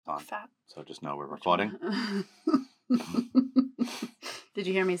on. Fat. So just know we're recording. Did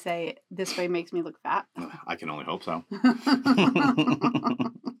you hear me say this way makes me look fat? I can only hope so.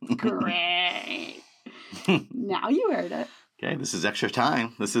 Great. Now you heard it. Okay, this is extra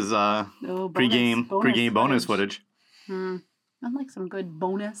time. This is bonus pregame bonus footage. I'd like some good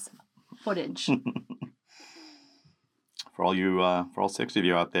bonus footage. For all 6 of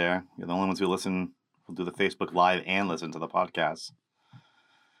you out there, you're the only ones who listen. We'll do the Facebook Live and listen to the podcast.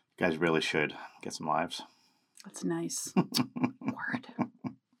 You guys really should get some lives. That's nice. Word.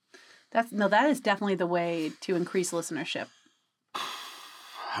 That is definitely the way to increase listenership.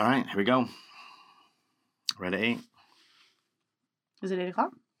 All right, here we go. Right at 8. Is it 8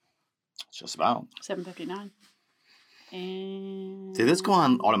 o'clock? It's just about 7:59. And did this go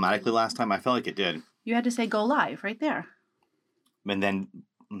on automatically last time? I felt like it did. You had to say go live right there. And then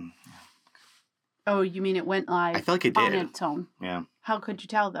oh, you mean it went live? I felt like it did. On its own. Yeah. How could you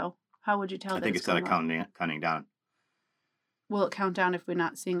tell though? How would you tell? I think it started counting down. Will it count down if we're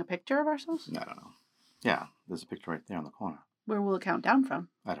not seeing a picture of ourselves? I don't know. Yeah, there's a picture right there in the corner. Where will it count down from?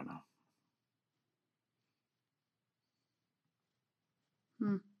 I don't know.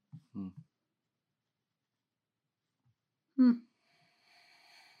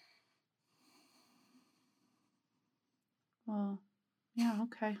 Well, yeah,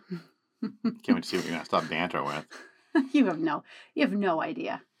 okay. Can't wait to see what you're gonna stop banter with. You have no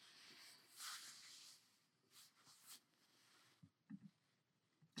idea.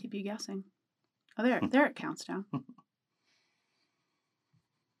 Keep you guessing. Oh, there it counts down.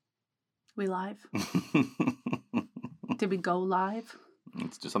 We live? Did we go live?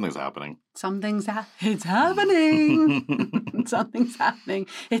 It's just something's happening. It's happening. Something's happening.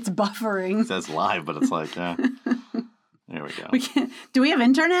 It's buffering. It says live, but it's like, there we go. Do we have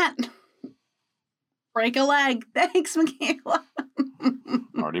internet? Break a leg. Thanks, Michaela.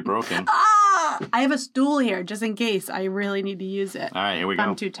 Already broken. I have a stool here just in case I really need to use it. All right, here we go.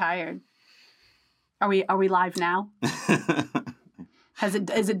 I'm too tired. Are we live now? Is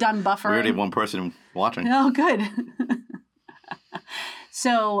it done buffering? We already have one person watching. Oh, good.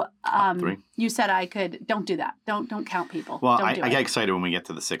 So, 3. you said I could. Don't do that. Don't count people. Well, I get excited when we get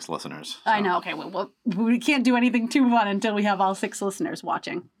to the 6 listeners. So. I know. Okay. Well, we can't do anything too fun until we have all 6 listeners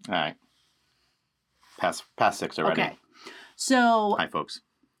watching. All right. Past 6 already. Okay. So. Hi, folks.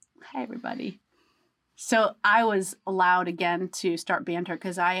 Hi, everybody. So I was allowed again to start banter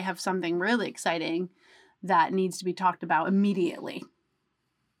because I have something really exciting that needs to be talked about immediately.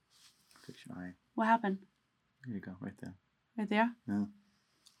 Fix your eye. What happened? There you go, right there. Right there? Yeah.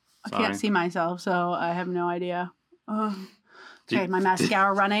 I can't see myself, so I have no idea. Okay, my you-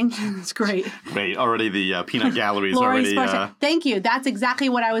 mascara running. It's great. Great. Already the peanut gallery is Lori's already... Thank you. That's exactly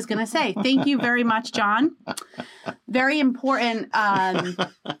what I was going to say. Thank you very much, John. Very important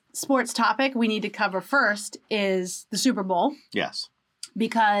sports topic we need to cover first is the Super Bowl. Yes.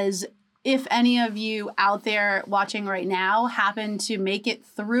 Because if any of you out there watching right now happen to make it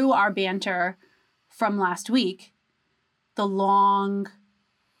through our banter from last week, the long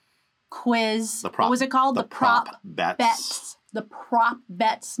quiz, what was it called? The prop bets. The prop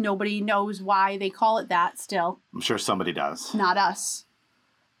bets. Nobody knows why they call it that still. I'm sure somebody does. Not us.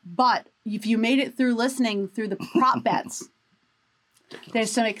 But if you made it through listening through the prop bets,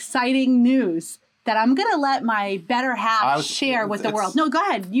 there's some exciting news that I'm going to let my better half share with the world. No, go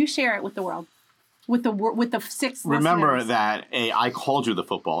ahead. You share it with the world. With the 6 Remember listeners. that A, I called you the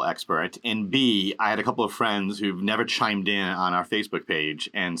football expert, and B, I had a couple of friends who've never chimed in on our Facebook page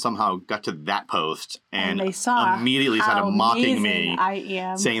and somehow got to that post and they saw immediately started mocking me, I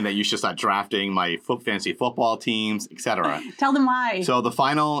am. saying that you should start drafting my fantasy football teams, etc. Tell them why. So the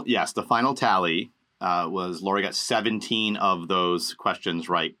final tally was Lori got 17 of those questions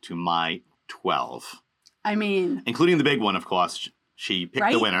right to my 12. I mean, including the big one, of course. She picked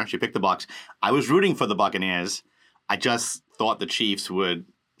the winner. She picked the Bucs. I was rooting for the Buccaneers. I just thought the Chiefs would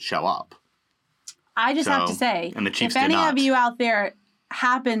show up. I just have to say, and the Chiefs if any did not. of you out there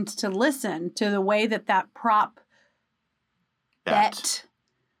happened to listen to the way that prop bet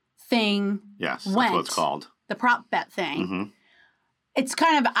thing yes, went, that's what it's called. The prop bet thing. It's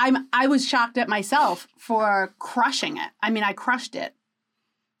kind of, I was shocked at myself for crushing it. I mean, I crushed it.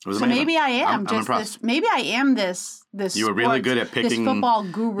 It was so amazing. maybe I am I'm impressed. maybe I am this you were really good at picking, this football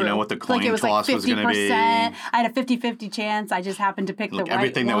guru. You know what the coin it was toss like 50%. was going to be. I had a 50-50 chance. I just happened to pick the right one.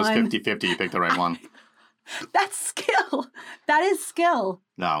 Everything that was 50-50, you picked the right one. That's skill. That is skill.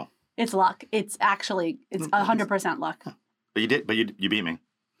 No. It's luck. It's 100% luck. But you beat me.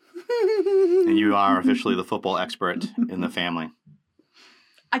 And you are officially the football expert in the family.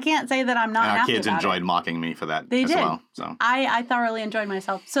 I can't say that I'm not and our happy kids about enjoyed it. mocking me for that They as did. well. So I thoroughly enjoyed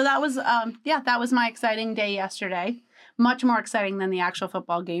myself. So that was that was my exciting day yesterday. Much more exciting than the actual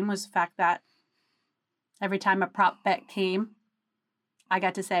football game was the fact that every time a prop bet came, I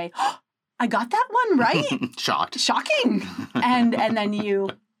got to say, oh, I got that one right. shocked. Shocking. And then you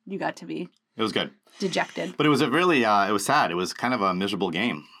got to be It was good. Dejected. But it was it was sad. It was kind of a miserable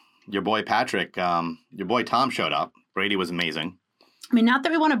game. Your boy Patrick, your boy Tom showed up. Brady was amazing. I mean, not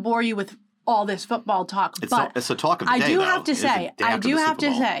that we want to bore you with all this football talk, but it's a talk of the day, I do though. have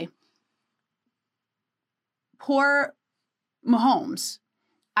to say, poor Mahomes.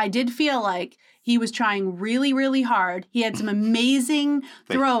 I did feel like he was trying really, really hard. He had some amazing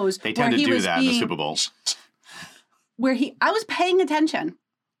throws. They tend to do that in the Super Bowl. I was paying attention,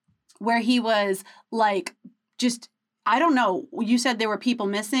 where he was like, just, I don't know. You said there were people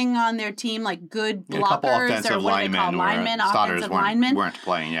missing on their team, like good blockers, a couple offensive or what do they call linemen, offensive linemen. weren't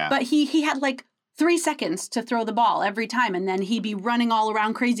playing, yeah. But he had like 3 seconds to throw the ball every time, and then he'd be running all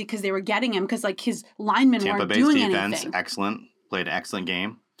around crazy because they were getting him because like his linemen weren't doing anything. Tampa Bay's defense, excellent. Played an excellent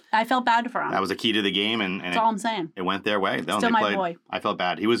game. I felt bad for him. That was the key to the game, and that's all I'm saying. It went their way. Still my boy. I felt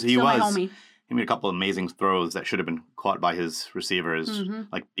bad. He my homie. He made a couple of amazing throws that should have been caught by his receivers,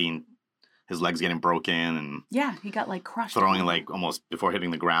 like his legs getting broken and he got like crushed. Throwing like almost before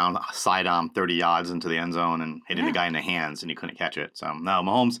hitting the ground, sidearm 30 yards into the end zone and hitting the guy in the hands, and he couldn't catch it. So no,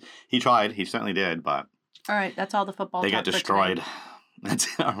 Mahomes, he tried, he certainly did, but all right, that's all the football. They got destroyed. That's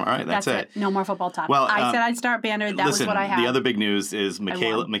all right. That's it. No more football talk. Well, I said I'd start banner. That was what I had. The other big news is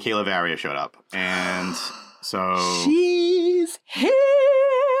Michaela Varia showed up, and so she's here.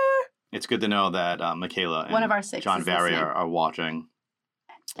 It's good to know that Michaela and one of our six John Varia are watching.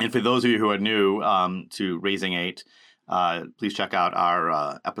 And for those of you who are new to Raising 8, please check out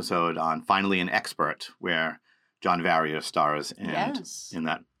our episode on Finally an Expert, where John Varia stars in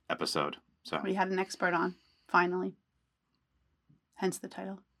that episode. So we had an expert on, finally. Hence the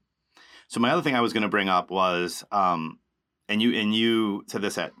title. So my other thing I was going to bring up was, and you said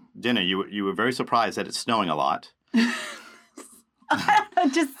this at dinner, you were very surprised that it's snowing a lot.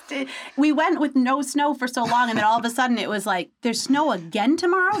 We went with no snow for so long, and then all of a sudden it was like, there's snow again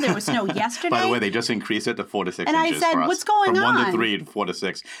tomorrow? There was snow yesterday? By the way, they just increased it to 4 to 6 and inches. And I said, what's going on? on? From 1 to 3 to 4 to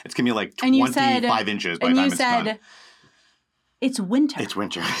 6. It's going to be like 25 inches by the time it's done. And you said, it's winter. It's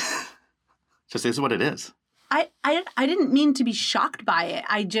winter. Just is what it is. I didn't mean to be shocked by it.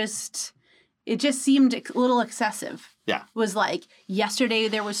 It just seemed a little excessive. Yeah. It was like, yesterday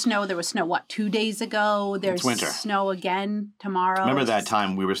there was snow. There was snow, 2 days ago? There's winter. Snow again tomorrow. Remember that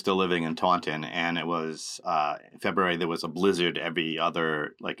time we were still living in Taunton, and it was in February, there was a blizzard every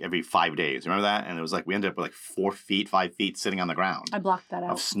 5 days. Remember that? And it was like, we ended up with like 4 feet, 5 feet sitting on the ground. I blocked that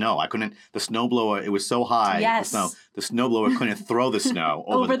out. Of snow. The snowblower, it was so high. Yes. The snowblower couldn't throw the snow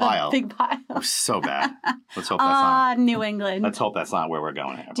over the pile. Big pile. It was so bad. Let's hope that's not. New England. Let's hope that's not where we're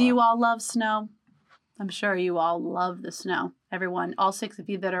going here. Do you all love snow? I'm sure you all love the snow. Everyone, all 6 of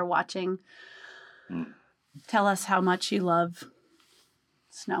you that are watching, tell us how much you love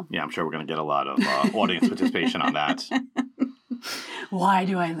snow. Yeah, I'm sure we're going to get a lot of audience participation on that. Why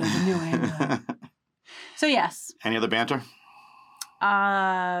do I live in New England? So, yes. Any other banter?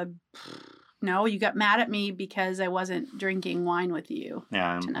 No, you got mad at me because I wasn't drinking wine with you.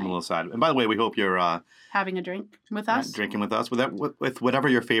 Yeah, I'm tonight. a little sad. And by the way, we hope you're having a drink with us. Drinking with us with whatever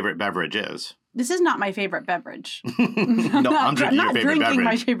your favorite beverage is. This is not my favorite beverage. No, I'm drinking your favorite beverage.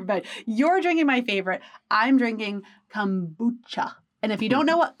 My favorite beverage. You're drinking my favorite. I'm drinking kombucha. And if you don't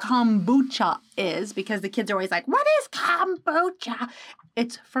know what kombucha is, because the kids are always like, what is kombucha?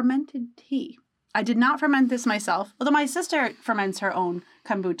 It's fermented tea. I did not ferment this myself, although my sister ferments her own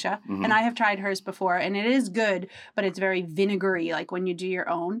kombucha, and I have tried hers before, and it is good, but it's very vinegary, like when you do your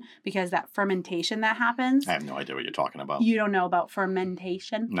own, because that fermentation that happens. I have no idea what you're talking about. You don't know about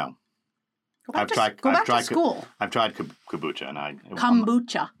fermentation? No. Go back to school. I've tried kombucha, and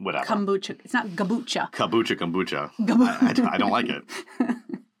kombucha. Whatever. Kombucha. It's not gabucha. Kombucha. I don't like it.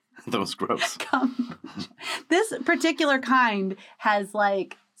 That was gross. Kombucha. This particular kind has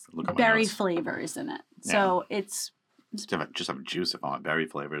like berry flavors in it. So it's just have juice if I want berry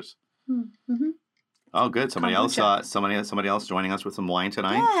flavors. Mm-hmm. Oh, good. Somebody else joining us with some wine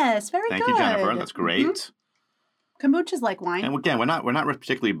tonight. Yes, very good. Thank you, Jennifer. That's great. Mm-hmm. Kombucha's like wine. And again, we're not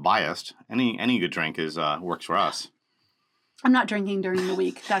particularly biased. Any good drink works for us. I'm not drinking during the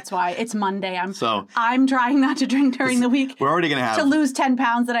week. That's why it's Monday. I'm trying not to drink during the week. We're already going to lose 10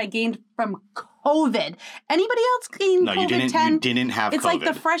 pounds that I gained from COVID. Anybody else gained COVID? No, you didn't have it's COVID. It's like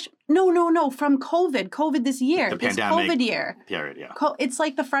the fresh. No, from COVID. COVID this year. The pandemic COVID year. Period. Yeah. It's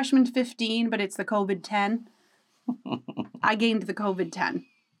like the freshman 15, but it's the COVID 10. I gained the COVID 10.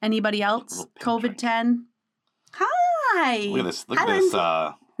 Anybody else? COVID-10? Hi. Look at this. Look at this.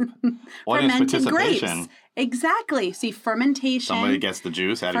 Audience Fermented participation. grapes. Exactly. See, fermentation. Somebody gets the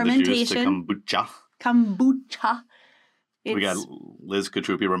juice, adding the juice to kombucha. Kombucha. We got Liz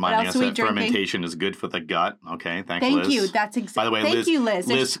Katrupi reminding us that fermentation is good for the gut. Okay, thanks, Liz. Thank you. That's exactly. By the way, thank you, Liz.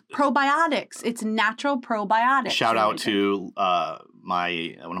 It's probiotics. It's natural probiotics. Shout out to one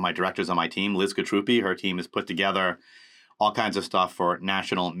of my directors on my team, Liz Katrupi. Her team has put together all kinds of stuff for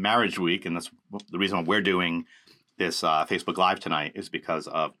National Marriage Week, and that's the reason why we're doing this Facebook Live tonight is because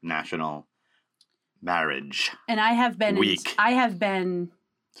of National Marriage and I have been Week.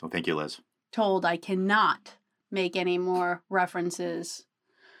 So thank you, Liz. Told I cannot make any more references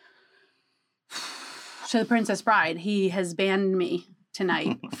to The Princess Bride. He has banned me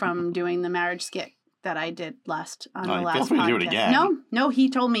tonight from doing the marriage skit that I did on the last podcast. Feel free to do it again. No, he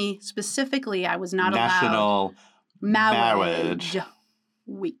told me specifically I was not allowed. National Marriage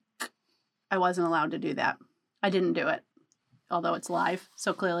Week. I wasn't allowed to do that. I didn't do it, although it's live,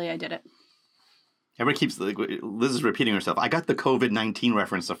 so clearly I did it. Everybody keeps, Liz is repeating herself. I got the COVID-19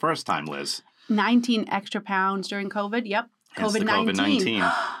 reference the first time, Liz. 19 extra pounds during COVID. Yep. COVID-19.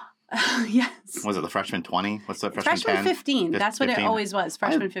 Yes. Was it the freshman 20? What's the freshman 10? Freshman 15. That's what it always was.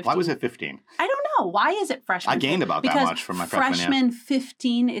 Freshman 15. Why was it 15? I don't know. Why is it freshman 15? I gained about that much from my freshman year. Freshman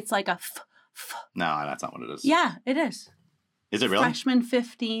 15, it's like a No, that's not what it is. Yeah, it is. Is it really? Freshman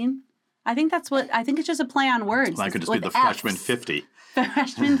 15. I think it's just a play on words. Well, I could just be the freshman 50.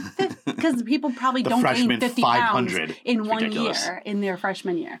 Freshman 50. Because people probably don't gain 50 pounds in one year, in their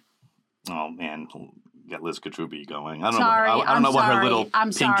freshman year. Oh, man. Get Liz Katrupi going. I don't know what her little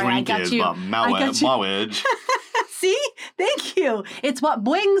pink drink is, but marriage. See? Thank you. It's what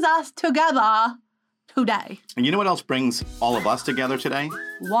brings us together today. And you know what else brings all of us together today?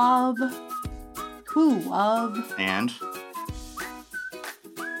 Love. Who love? And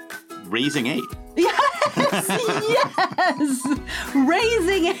Raising 8. Yes! Yes!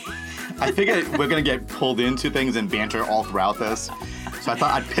 Raising 8. I figured we're going to get pulled into things and banter all throughout this. So I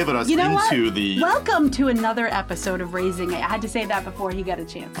thought I'd pivot us into the... Welcome to another episode of Raising 8. I had to say that before you get a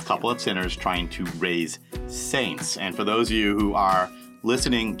chance. A couple of sinners trying to raise saints. And for those of you who are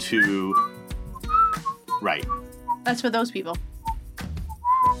listening to... Right. That's for those people.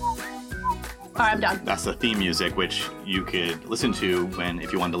 All right, I'm done. That's the theme music, which you could listen to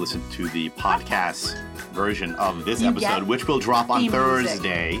if you wanted to listen to the podcast version of this episode, which will drop on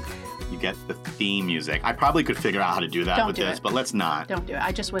Thursday. Music. You get the theme music. I probably could figure out how to do that with this, but let's not. Don't do it.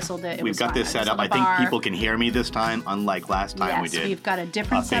 I just whistled it. We've got this set up. I think people can hear me this time, unlike last time we did. Yes, we've got a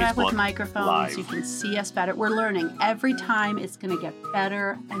different setup with microphones. Live. You can see us better. We're learning. Every time it's going to get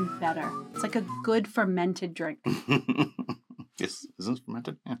better and better. It's like a good fermented drink. Isn't it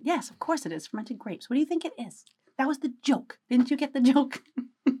fermented? Yeah. Yes, of course it is. Fermented grapes. What do you think it is? That was the joke. Didn't you get the joke?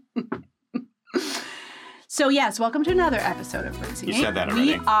 So, yes, welcome to another episode of Raising 8. You said that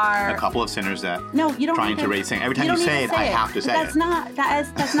already. We are... A couple of sinners that you don't trying to raise saints. Every time you say it, I have to say it.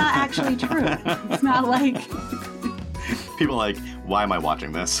 That's not actually true. It's not like... People are like, why am I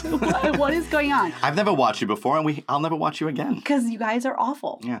watching this? What is going on? I've never watched you before, and I'll never watch you again. Because you guys are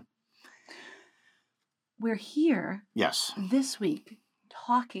awful. Yeah. We're here this week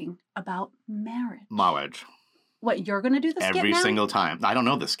talking about marriage. Marriage. What, you're going to do the skit every now? Single time. I don't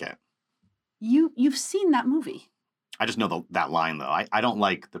know the skit. You've seen that movie. I just know that line, though. I don't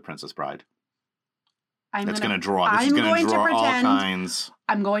like The Princess Bride. It's going to draw. This is going to draw all kinds.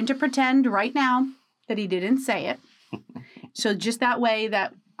 I'm going to pretend right now that he didn't say it. So just that way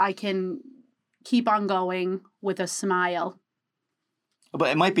that I can keep on going with a smile.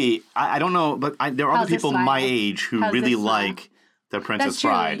 But it might be, I don't know, but there are other people my age who really like The Princess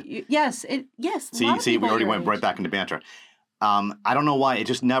Bride. Yes. See, we already went right back into banter. I don't know why. It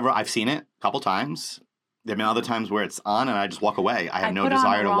just never, I've seen it a couple times. There have been other times where it's on and I just walk away. I have no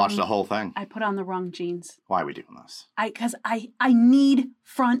desire to watch the whole thing. I put on the wrong jeans. Why are we doing this? Because I need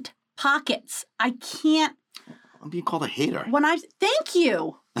front pockets. I can't. I'm being called a hater. Thank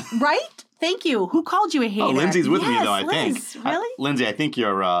you. Right? Thank you. Who called you a hater? Oh, Lindsay's with me, though, I think. Really? Lindsay, I think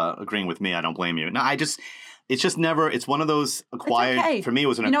you're agreeing with me. I don't blame you. No, it's just never, it's one of those acquired, okay. For me, it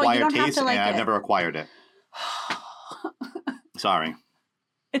was an acquired taste, and I've never acquired it. Sorry.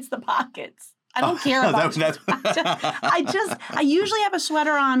 It's the pockets. I don't care about I usually have a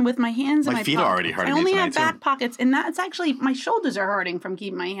sweater on with my hands in my feet are already hurting. I only have back pockets, and that's actually, my shoulders are hurting from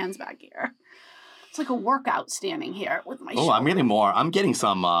keeping my hands back here. It's like a workout standing here with my shoulders. I'm getting more. I'm getting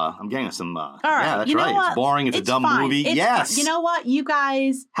some. All right. Yeah, that's right. What? It's boring. It's a dumb movie. Yes. You know what? You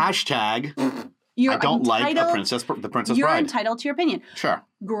guys. Hashtag. I don't like The Princess Bride. You're entitled to your opinion. Sure.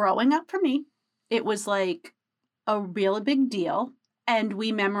 Growing up for me, it was like a really big deal. and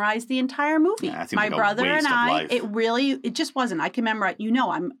we memorized the entire movie. Yeah, My like brother and I, life. it just wasn't. I can memorize.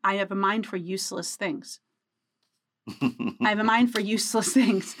 I have a mind for useless things. I have a mind for useless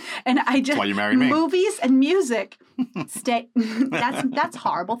things, and I just That's why you married me. Movies and music stay. That's a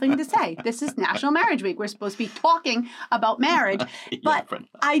horrible thing to say. This is National Marriage Week. We're supposed to be talking about marriage, but Look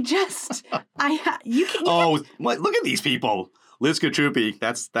at these people. Liz Katrupi,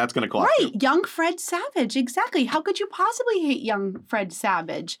 that's going to cost right, young Fred Savage, exactly. How could you possibly hate young Fred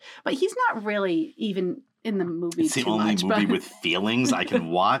Savage? But he's not really even in the movie it's the only movie with feelings I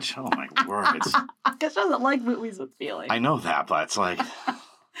can watch. Oh my word! Guess doesn't like movies with feelings. I know that, but it's like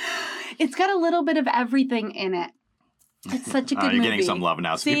it's got a little bit of everything in it. It's such a good movie. You're getting some love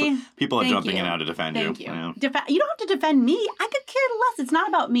now. So See? people are jumping in now to defend you. Thank you. You don't have to defend me. I could care less. It's not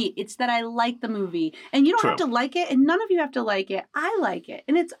about me. It's that I like the movie. And you don't have to like it, and none of you have to like it. I like it,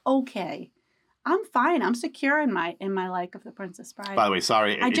 and it's okay. I'm fine. I'm secure in my like of The Princess Bride. By the way,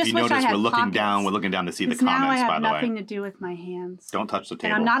 sorry. If you notice, we're looking down. We're looking down to see the comments, now I have by the way. nothing to do with my hands. Don't touch the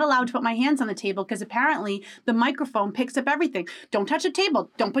table. And I'm not allowed to put my hands on the table because apparently the microphone picks up everything. Don't touch the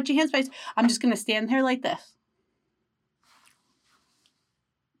table. Don't put your hands by. I'm just going to stand here like this.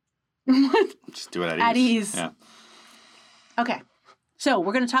 Just do it at ease. At ease. Yeah. Okay. So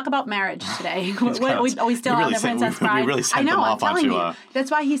we're going to talk about marriage today. Are we still on The Princess Bride? We really sent them off I'm telling onto you. That's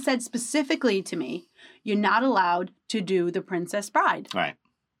why he said specifically to me, you're not allowed to do The Princess Bride. Right.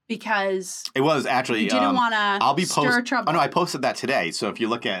 Because it was actually you didn't want to stir trouble. Oh no, I posted that today. So if you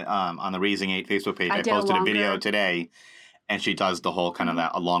look at on the Raising 8 Facebook page, I posted a video today, and she does the whole kind of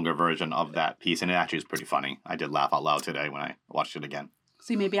a longer version of that piece, and it actually is pretty funny. I did laugh out loud today when I watched it again.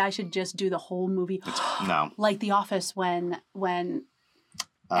 See, maybe I should just do the whole movie. No. Like The Office when Pete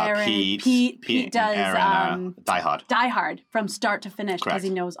does Aaron, Die Hard. Die Hard from start to finish because he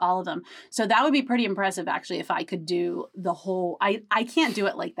knows all of them. So that would be pretty impressive, actually, if I could do the whole. I can't do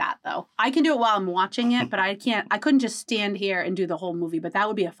it like that though. I can do it while I'm watching it, but I can't. I couldn't just stand here and do the whole movie. But that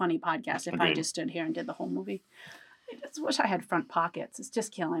would be a funny podcast if I just stood here and did the whole movie. I just wish I had front pockets. It's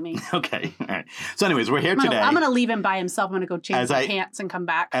just killing me. Okay. All right. So anyways, we're here today. I'm going to leave him by himself. I'm going to go change my pants and come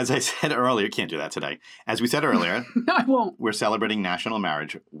back. As I said earlier, can't do that today. As we said earlier. No, I won't. We're celebrating National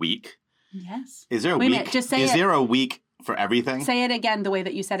Marriage Week. Yes. Is there a week? Is there a week for everything? Say it again the way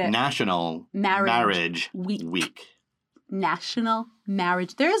that you said it. National Marriage Week. National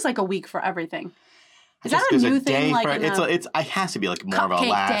Marriage. There is like a week for everything. Is that a new thing? It has to be like more of a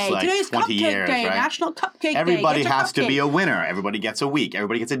last like Today's 20 years, day, right? National Cupcake Day. Everybody has to be a winner. Everybody gets a week.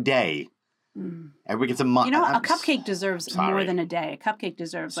 Everybody gets a day. Everybody gets a month. You know, a cupcake deserves more than a day. A cupcake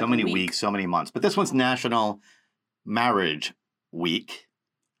deserves so many weeks, so many months. But this one's National Marriage Week.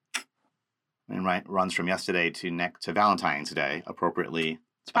 And runs from yesterday to Valentine's Day, appropriately.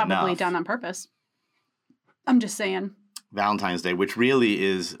 It's probably done on purpose. I'm just saying. Valentine's Day, which really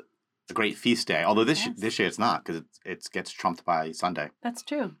is a great feast day. Although this year it's not, because it gets trumped by Sunday. That's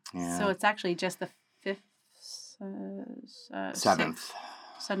true. Yeah. So it's actually just the 7th.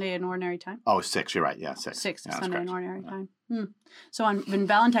 Sunday in Ordinary Time. Oh, 6. You're right. Yeah, 6. 6 Sunday in Ordinary Time. So when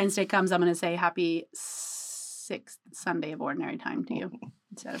Valentine's Day comes, I'm going to say Happy 6th Sunday of Ordinary Time to you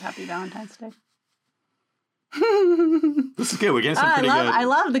instead of Happy Valentine's Day. This is good. We're getting some pretty good. I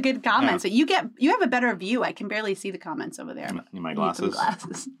love the good comments. Yeah. You have a better view. I can barely see the comments over there. Need my glasses?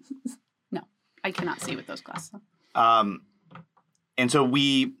 No, I cannot see with those glasses. And so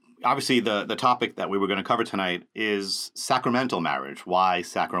obviously the topic that we were going to cover tonight is sacramental marriage. Why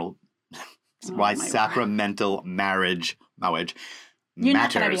sacramental marriage You're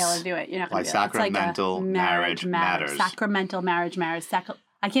matters. Not going to be able to do it. You're not going to do it. Why sacramental marriage matters. Sacramental marriage matters.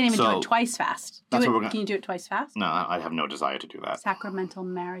 I can't even do it twice fast. Can you do it twice fast? No, I have no desire to do that. Sacramental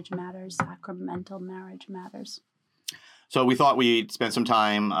marriage matters. Sacramental marriage matters. So we thought we'd spend some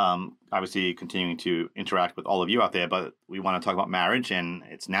time, obviously continuing to interact with all of you out there, but we want to talk about marriage, and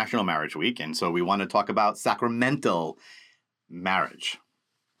it's National Marriage Week, and so we want to talk about sacramental marriage.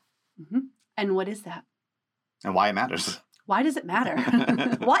 Mm-hmm. And what is that? And why it matters. Why does it matter?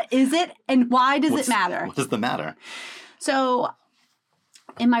 What is it, and why does it matter? What does the matter? So,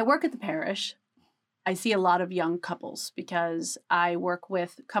 in my work at the parish, I see a lot of young couples because I work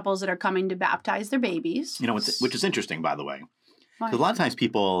with couples that are coming to baptize their babies. Which is interesting, by the way. Because a lot of times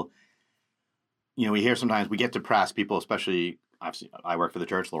people, we hear sometimes we get depressed. People, especially, obviously, I work for the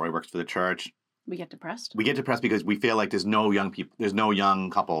church. Lori works for the church. We get depressed? We get depressed because we feel like there's no young people, there's no young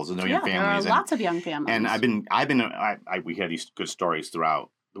couples, there's no young families. There are lots of young families. And we hear these good stories throughout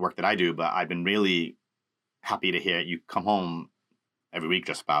the work that I do, but I've been really happy to hear you come home every week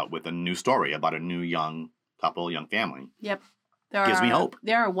just about with a new story about a new young couple, young family. Yep. gives me hope.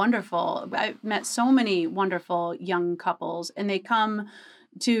 There are wonderful. I've met so many wonderful young couples, and they come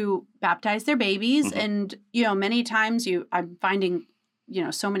to baptize their babies. And, many times I'm finding,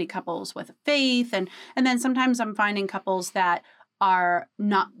 so many couples with faith. And then sometimes I'm finding couples that are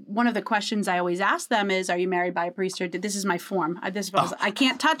not. One of the questions I always ask them is, are you married by a priest or this is my form. I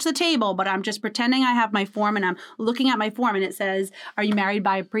can't touch the table, but I'm just pretending I have my form and I'm looking at my form and it says, are you married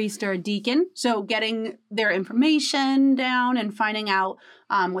by a priest or a deacon? So getting their information down and finding out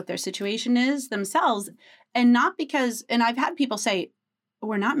what their situation is themselves. And not because, and I've had people say,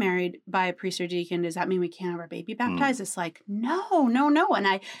 we're not married by a priest or deacon. Does that mean we can't have our baby baptized? It's like, no. And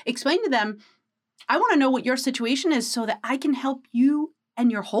I explained to them, I want to know what your situation is so that I can help you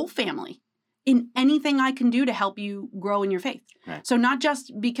and your whole family in anything I can do to help you grow in your faith. Right. So not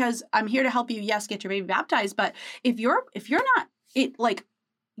just because I'm here to help you, yes, get your baby baptized, but if you're not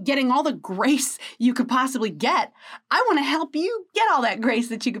getting all the grace you could possibly get, I want to help you get all that grace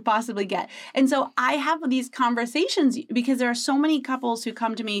that you could possibly get. And so I have these conversations because there are so many couples who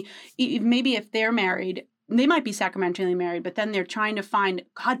come to me, maybe if they're married, they might be sacramentally married, but then they're trying to find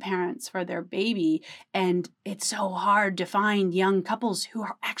godparents for their baby. And it's so hard to find young couples who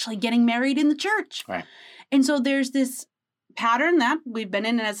are actually getting married in the church. Right. And so there's this pattern that we've been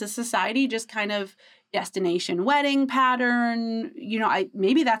in as a society, just kind of destination wedding pattern.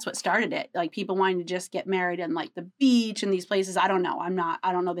 Maybe that's what started it. Like people wanting to just get married in like the beach and these places. I don't know.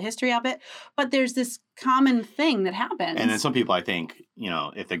 I don't know the history of it, but there's this common thing that happens. And then some people, I think,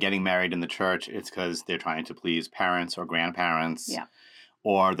 if they're getting married in the church, it's because they're trying to please parents or grandparents. Yeah.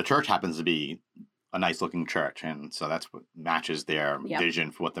 Or the church happens to be a nice looking church. And so that's what matches their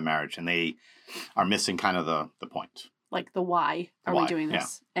vision for what the marriage. And they are missing kind of the point. Like the why are we doing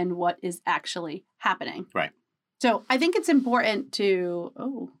this and what is actually happening. Right. So I think it's important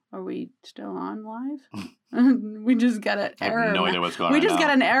to, are we still on live? We just got an error. I have no idea what's going on. We just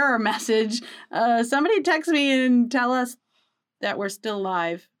got an error message. Somebody text me and tell us that we're still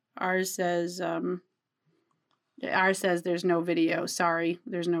live. Ours says there's no video. Sorry,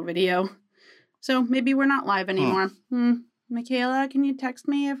 there's no video. So maybe we're not live anymore. Michaela, can you text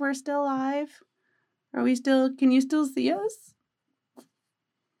me if we're still live? Can you still see us?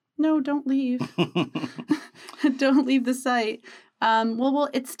 No, don't leave. Don't leave the site. Well,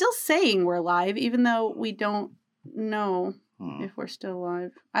 it's still saying we're live, even though we don't know if we're still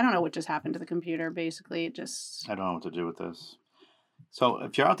live. I don't know what just happened to the computer, basically. I don't know what to do with this. So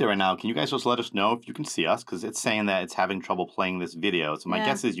if you're out there right now, can you guys just let us know if you can see us? Because it's saying that it's having trouble playing this video. So my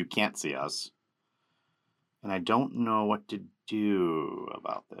guess is you can't see us. And I don't know what to do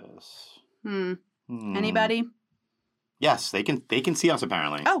about this. Anybody? Yes, they can see us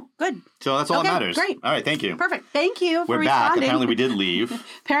apparently. Oh, good. So that's all that matters. Great. All right, thank you. Perfect. Thank you for responding. We're back. Apparently we did leave.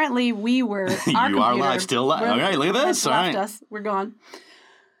 Apparently we were. You are live, still live. All right, look at this. All right. Us. We're gone.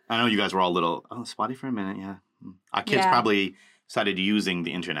 I know you guys were all a little spotty for a minute. Yeah. Our kids probably started using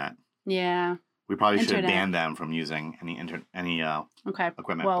the internet. Yeah. We probably should have banned them from using any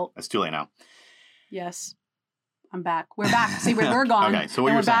equipment. Well, it's too late now. Yes. I'm back. We're back. See, we're gone. Okay, so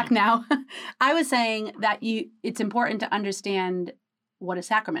we're back now. I was saying that it's important to understand what a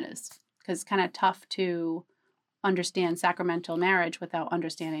sacrament is, because it's kind of tough to understand sacramental marriage without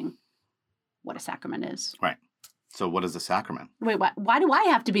understanding what a sacrament is. Right. So what is a sacrament? Wait, why do I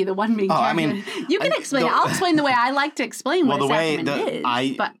have to be the one being you can explain. I'll explain the way I like to explain what a sacrament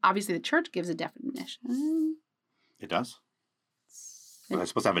is. But obviously the church gives a definition. It does? Am I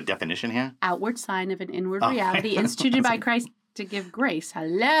supposed to have a definition here? Outward sign of an inward reality instituted by Christ to give grace.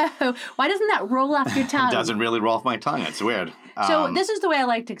 Hello. Why doesn't that roll off your tongue? It doesn't really roll off my tongue. It's weird. So this is the way I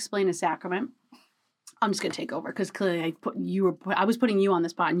like to explain a sacrament. I'm just going to take over because clearly I was putting you on the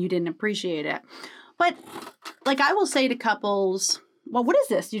spot and you didn't appreciate it. But like I will say to couples, well, what is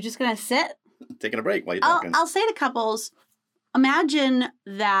this? You're just going to sit? Taking a break while you're talking. I'll say to couples, imagine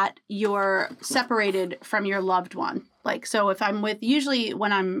that you're separated from your loved one. Like, so if I'm usually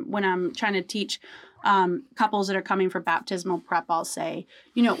when I'm trying to teach couples that are coming for baptismal prep, I'll say,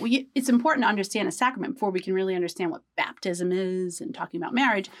 it's important to understand a sacrament before we can really understand what baptism is and talking about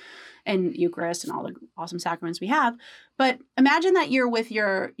marriage and Eucharist and all the awesome sacraments we have. But imagine that you're with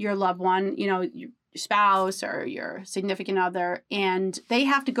your loved one, your spouse or your significant other, and they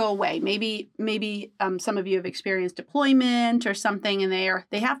have to go away. Maybe some of you have experienced deployment or something, and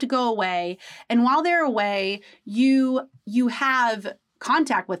they have to go away. And while they're away, you have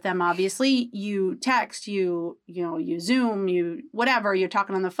contact with them. Obviously, you text, you Zoom, you whatever. You're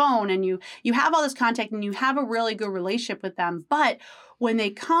talking on the phone, and you have all this contact, and you have a really good relationship with them. But when they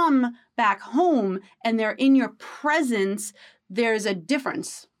come back home and they're in your presence, there's a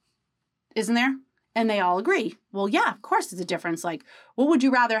difference, isn't there? And they all agree. Well, yeah, of course it's a difference. Like, what would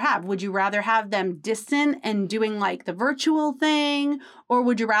you rather have? Would you rather have them distant and doing like the virtual thing? Or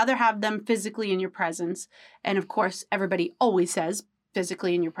would you rather have them physically in your presence? And of course, everybody always says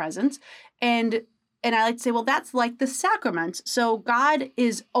physically in your presence. And I like to say, well, that's like the sacraments. So God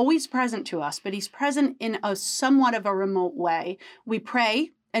is always present to us, but he's present in a somewhat of a remote way. We pray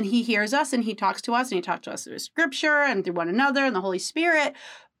and he hears us and he talks to us and he talks to us through scripture and through one another and the Holy Spirit.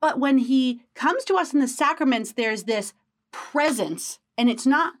 But when he comes to us in the sacraments, there's this presence, and it's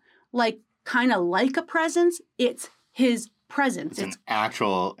not like kind of like a presence. It's his presence. It's an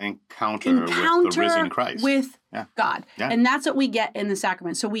actual encounter with the risen Christ. With God. Yeah. And that's what we get in the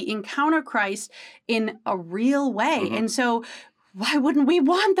sacrament. So we encounter Christ in a real way. Mm-hmm. And so why wouldn't we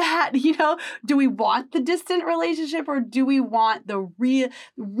want that? You know, do we want the distant relationship, or do we want the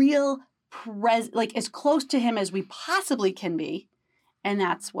real presence, like as close to him as we possibly can be? And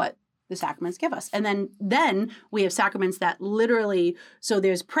that's what the sacraments give us. And then we have sacraments that literally, so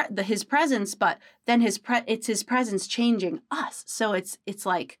there's his presence, but then it's his presence changing us. So it's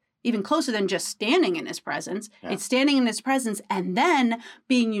like even closer than just standing in his presence. Yeah. It's standing in his presence and then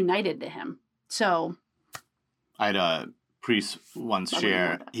being united to him. So I had a priest once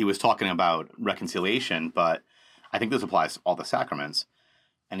share, he was talking about reconciliation, but I think this applies to all the sacraments.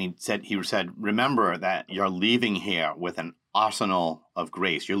 And he said, remember that you're leaving here with an arsenal of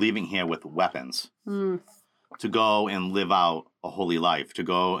grace. You're leaving here with weapons to go and live out a holy life, to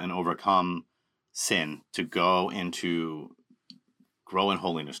go and overcome sin, to go and to grow in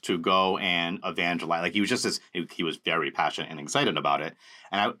holiness, to go and evangelize. Like he was very passionate and excited about it.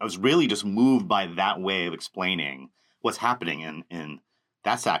 And I was really just moved by that way of explaining what's happening in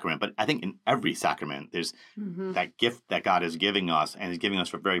that sacrament. But I think in every sacrament, there's that gift that God is giving us, and he's giving us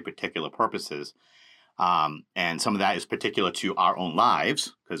for very particular purposes. And some of that is particular to our own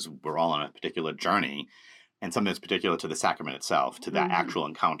lives, because we're all on a particular journey, and some of it's particular to the sacrament itself, to that actual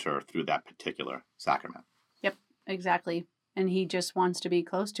encounter through that particular sacrament. Yep, exactly. And he just wants to be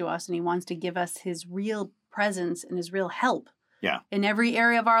close to us, and he wants to give us his real presence and his real help in every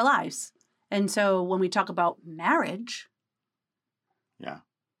area of our lives. And so when we talk about marriage,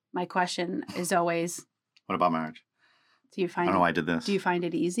 my question is always, what about marriage? I don't know why I did this. Do you find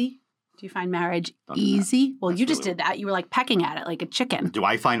it easy? Do you find marriage easy? Well, you just did that. You were like pecking at it like a chicken. Do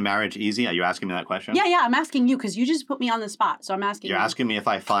I find marriage easy? Are you asking me that question? Yeah, I'm asking you because you just put me on the spot. So I'm asking you. You're asking me if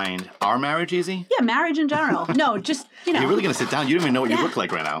I find our marriage easy? Yeah, marriage in general. No, just, you know. You're really going to sit down? You don't even know what you look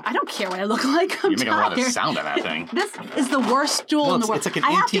like right now. I don't care what I look like. You're making a lot of sound on that thing. This is the worst stool in the world. It's like an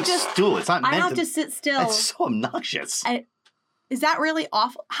antique stool. It's not meant I have to sit still. It's so obnoxious. Is that really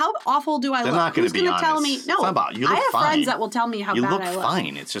awful? How awful do I look? They're not going to be honest. Tell me? No, it's not about you. Look I have fine. Friends that will tell me how bad I look. You look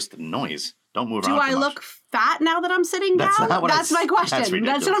fine. It's just the noise. Don't move around. Do I look fat now that I'm sitting down? That's my question. That's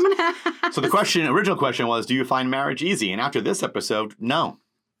ridiculous. That's what I'm going to ask. So the original question was, do you find marriage easy? And after this episode, no,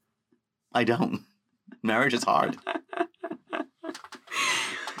 I don't. Marriage is hard.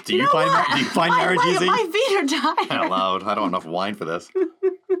 Do you find marriage easy? My feet are tired. Out loud. I don't have enough wine for this.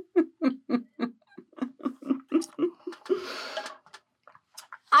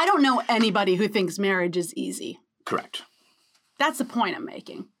 I don't know anybody who thinks marriage is easy. Correct. That's the point I'm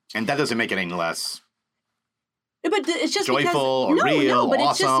making. And that doesn't make it any less but it's just joyful or real or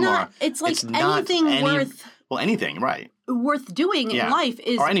awesome. It's like anything worth... Well, anything, right. Worth doing in life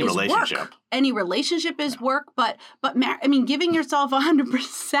is or any relationship. Work. Any relationship is work, but giving yourself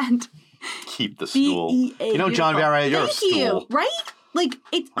 100%. Keep the stool. You know, John Vera, you're a stool. You, right? Like,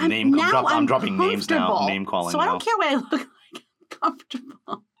 I'm dropping names now. Name calling so now. I don't care what I look like. I'm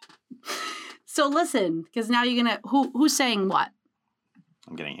comfortable. So listen, because now you're going to... Who's saying what?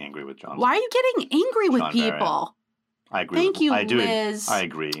 I'm getting angry with John. Why are you getting angry with people? I agree. Thank you, Liz. I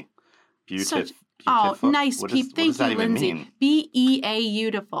agree. Beautiful. Nice. Thank you, Lindsay.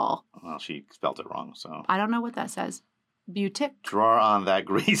 Beautiful. Well, she spelled it wrong, so. I don't know what that says. Beautic. Draw on that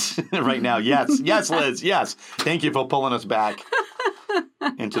grace right now. Yes, Liz. Yes. Thank you for pulling us back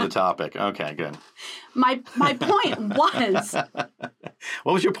into the topic. Okay, good. My point was.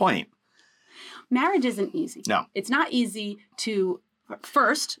 What was your point? Marriage isn't easy. No. It's not easy to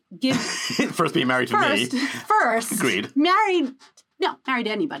first be married to me. First. Agreed. Married to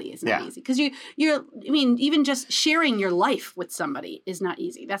anybody is not easy. Because even just sharing your life with somebody is not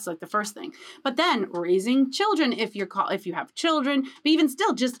easy. That's like the first thing. But then raising children, if you have children, but even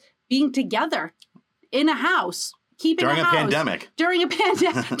still just being together in a house. During a pandemic,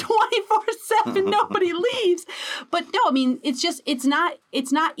 24/7, nobody leaves. But no,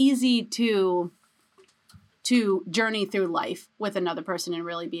 it's not easy to journey through life with another person and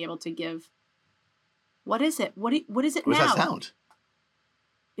really be able to give. What is it? What is it now? What does that sound?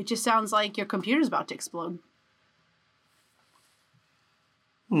 It just sounds like your computer's about to explode.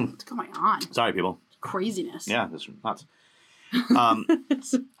 What's going on? Sorry, people. Craziness. Yeah, this is nuts.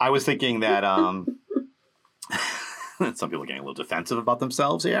 I was thinking that some people are getting a little defensive about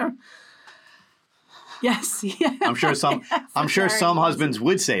themselves here. Yes. Yeah. I'm sure some husbands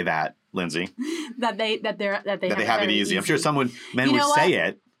would say that, Lindsay. that they have it easy. I'm sure men would say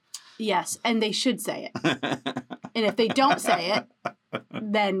it. Yes, and they should say it. And if they don't say it,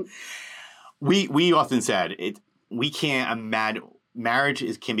 then we often said it. We can't imagine. Marriage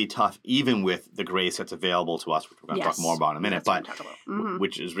can be tough even with the grace that's available to us, which we're going to talk more about in a minute, but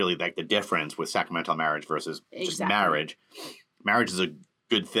which is really like the difference with sacramental marriage versus just marriage. Marriage is a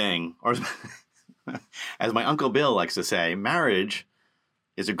good thing, or as my Uncle Bill likes to say, marriage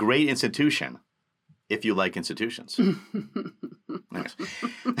is a great institution if you like institutions.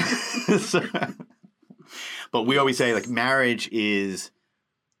 But we always say like marriage is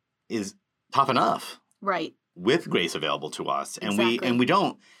tough enough. Right. With grace available to us. And we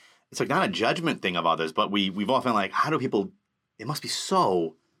don't, it's like not a judgment thing of others, but we've often like, how do people, it must be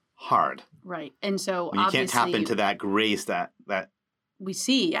so hard. Right. And so when you can't tap into that grace that we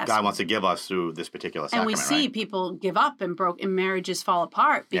see, yes, God wants to give us through this particular sacrament. And we see people give up and marriages fall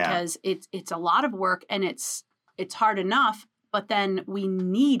apart because it's a lot of work and it's hard enough, but then we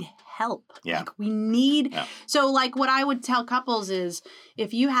need help. Yeah. Like we need, so like what I would tell couples is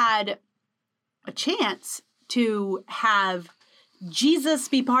if you had a chance to have Jesus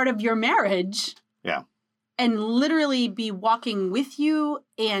be part of your marriage. Yeah. And literally be walking with you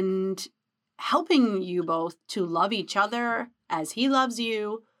and helping you both to love each other as he loves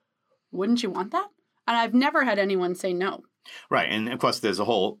you. Wouldn't you want that? And I've never had anyone say no. Right. And of course,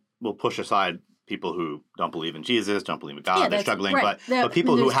 we'll push aside people who don't believe in Jesus, don't believe in God, they're struggling. Right. But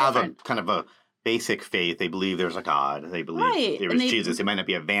people who have a kind of a basic faith, they believe there's a God, they believe there is Jesus. They might not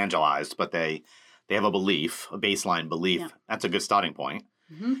be evangelized, but they have a belief, a baseline belief. Yeah. That's a good starting point.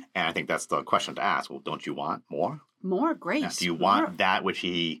 Mm-hmm. And I think that's the question to ask. Well, don't you want more? More grace. Now, do you want that which do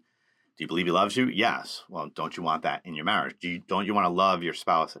you believe he loves you? Yes. Well, don't you want that in your marriage? Don't you want to love your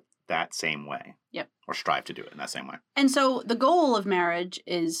spouse that same way? Yep. Or strive to do it in that same way? And so the goal of marriage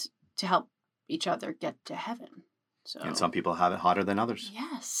is to help each other get to heaven. So. And some people have it harder than others.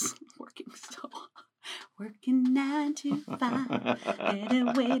 Yes. Working 9 to 5, get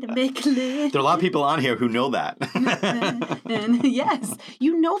a way to make a living. There are a lot of people on here who know that. And yes,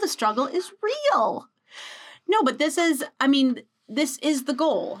 you know the struggle is real. No, but this is the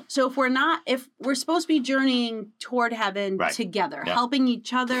goal. So if we're supposed to be journeying toward heaven together, helping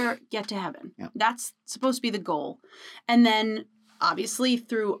each other get to heaven, that's supposed to be the goal. And then obviously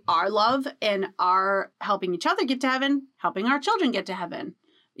through our love and our helping each other get to heaven, helping our children get to heaven.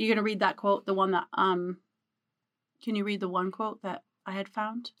 You're going to read that quote, the one that, can you read the one quote that I had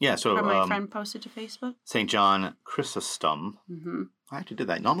found? Yeah, so. From my friend posted to Facebook? St. John Chrysostom. Mm-hmm. I actually did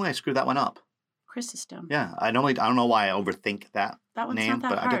that. Normally I screw that one up. Chrysostom. Yeah, I don't know why I overthink that one's name, not that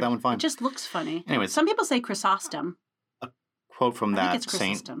but hard. I did that one fine. It just looks funny. Anyways. Some people say Chrysostom. A quote from that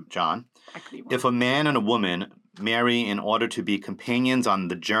St. John. I could be wrong. If a man and a woman marry in order to be companions on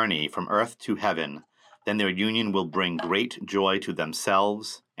the journey from earth to heaven, then their union will bring great joy to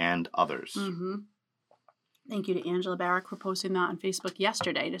themselves and others. Mm-hmm. Thank you to Angela Barrick for posting that on Facebook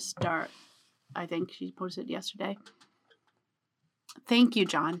yesterday to start. I think she posted it yesterday. Thank you,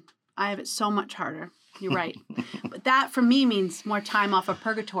 John. I have it so much harder. You're right. But that for me means more time off of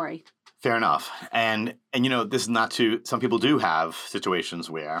purgatory. Fair enough. And this is not some people do have situations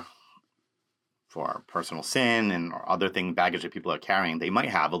where for personal sin and or other baggage that people are carrying, they might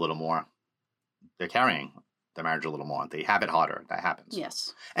have a little more. They're carrying their marriage a little more. They have it harder. That happens.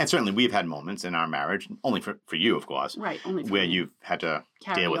 Yes. And certainly we've had moments in our marriage, only for you, of course. Right. Only for where me. You've had to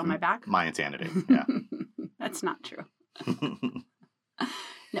carry deal with on my back. My insanity. Yeah. That's not true.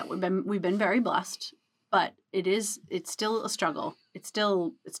 No, we've been very blessed, but it's still a struggle. It's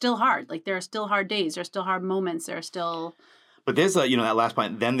still hard. Like there are still hard days. There are still hard moments. There are still. But there's that last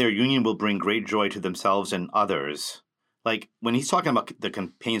point. Then their union will bring great joy to themselves and others. Like when he's talking about the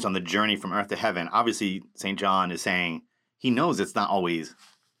companions on the journey from earth to heaven, obviously St. John is saying he knows it's not always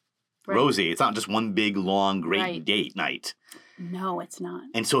rosy. It's not just one big, long, great date night. No, it's not.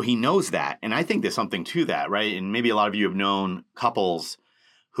 And so he knows that. And I think there's something to that, right? And maybe a lot of you have known couples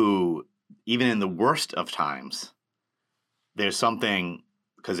who, even in the worst of times, there's something,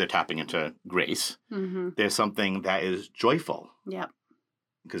 because they're tapping into grace, there's something that is joyful. Yep.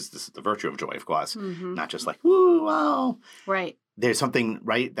 Because this is the virtue of joy, of course. Mm-hmm. Not just like, woo, wow. Right. there's something,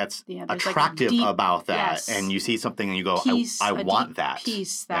 right, that's there's attractive about that. Yes. And you see something and you go, I want that.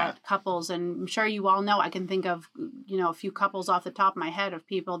 Peace that couples, and I'm sure you all know, I can think of, a few couples off the top of my head of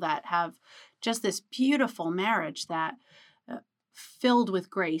people that have just this beautiful marriage that filled with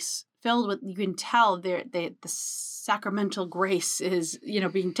grace, you can tell the sacramental grace is,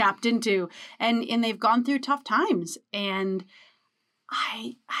 being tapped into, and they've gone through tough times. And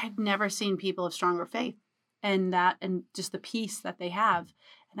I've never seen people of stronger faith, and just the peace that they have.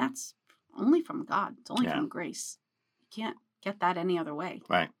 And that's only from God. It's only from grace. You can't get that any other way.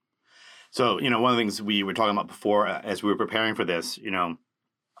 Right. So, one of the things we were talking about before as we were preparing for this,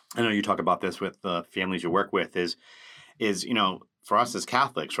 I know you talk about this with the families you work with is, for us as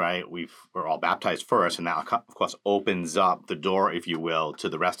Catholics, right, we're all baptized first, and that, of course, opens up the door, if you will, to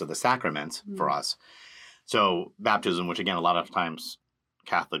the rest of the sacraments for us. So baptism, which, again, a lot of times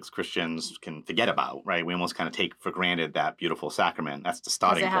Catholics, Christians can forget about, right? We almost kind of take for granted that beautiful sacrament. That's the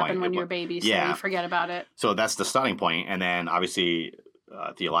starting point. It happened when you're a baby, so you forget about it. So that's the starting point. And then, obviously,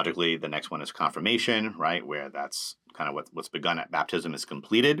 theologically, the next one is confirmation, right, where that's kind of what's begun at baptism is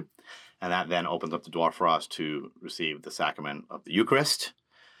completed. And that then opens up the door for us to receive the sacrament of the Eucharist.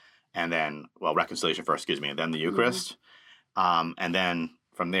 And then, reconciliation first, and then the Eucharist. And then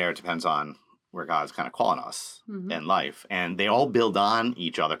from there, it depends on where God's kind of calling us in life. And they all build on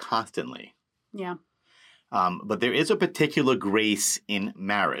each other constantly. Yeah. But there is a particular grace in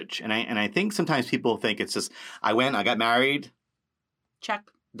marriage. And I think sometimes people think it's just, I got married. Check.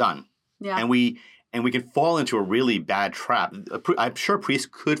 Done. Yeah. And we can fall into a really bad trap. I'm sure priests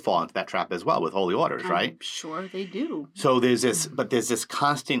could fall into that trap as well with holy orders, right? I'm sure they do. So there's this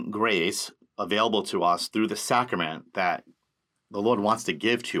constant grace available to us through the sacrament that the Lord wants to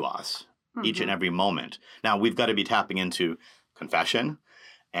give to us each and every moment. Now, we've got to be tapping into confession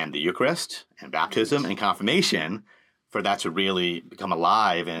and the Eucharist and baptism and confirmation for that to really become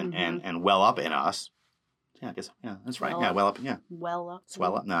alive and well up in us. Yeah, I guess, that's right. Well up, yeah. Well up.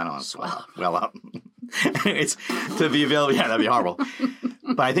 Swell up? No, I don't want to swell up. Well up. It's to be available. Yeah, that'd be horrible.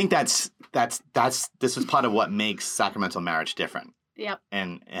 But I think this is part of what makes sacramental marriage different. Yep.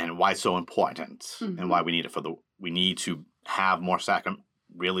 And why it's so important and why we need it we need to have more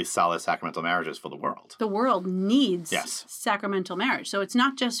really solid sacramental marriages for the world. The world needs sacramental marriage. So it's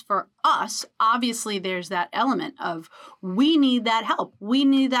not just for us. Obviously, there's that element of we need that help. We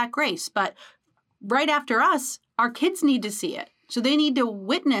need that grace. But right after us, our kids need to see it. So they need to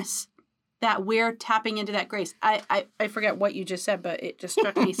witness that we're tapping into that grace. I forget what you just said, but it just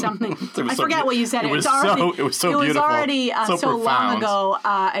struck me something. I forget what you said. It was so beautiful. It was already so long ago.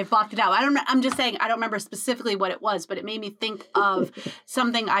 I blocked it out. I'm just saying I don't remember specifically what it was, but it made me think of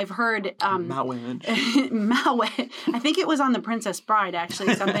something I've heard. Mawed. I think it was on The Princess Bride,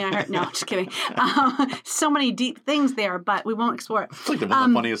 actually. Something I heard. No, just kidding. So many deep things there, but we won't explore it. It's like one of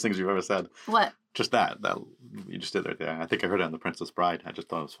the funniest things you've ever said. What? Just that you just did right there. I think I heard it on The Princess Bride. I just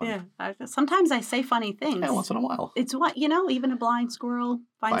thought it was funny. Yeah, sometimes I say funny things. Yeah, once in a while. It's what, even a blind squirrel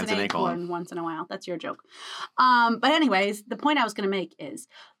finds an acorn once in a while. That's your joke. But anyways, the point I was going to make is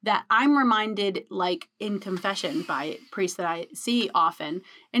that I'm reminded, like in confession by priests that I see often,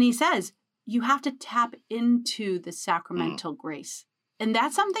 and he says, you have to tap into the sacramental grace. And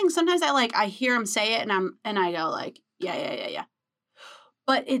that's something sometimes I hear him say it and I go like, yeah.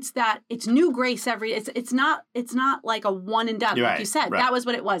 But it's new grace it's not like a one and done, like you said. Right. That was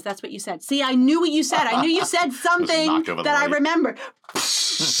what it was. That's what you said. See, I knew what you said. I knew you said something that I remember.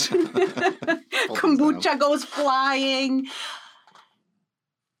 Kombucha goes flying.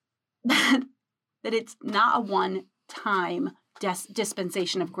 That it's not a one-time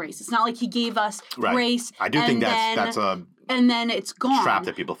dispensation of grace. It's not like he gave us grace. I do think that's a and then it's gone. Trap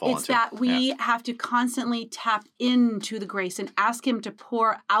that people fall into. It's that we have to constantly tap into the grace and ask him to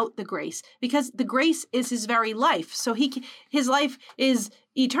pour out the grace, because the grace is his very life. So his life is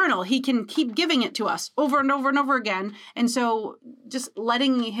eternal. He can keep giving it to us over and over and over again. And so just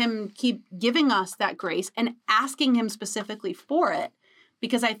letting him keep giving us that grace and asking him specifically for it,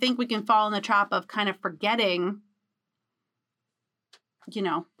 because I think we can fall in the trap of kind of forgetting,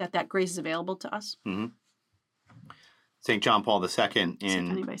 that grace is available to us. Mm-hmm. St. John Paul II See if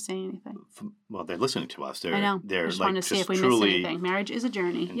anybody saying anything. Well, they're listening to us. I know. They're I just wanted to see if we missed anything. Marriage is a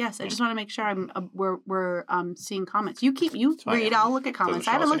journey. Yes, I just want to make sure we're seeing comments. You read. I'll look at comments.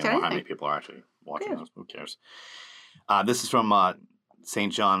 I haven't looked at anything. How many people are actually watching us? Who cares? This is from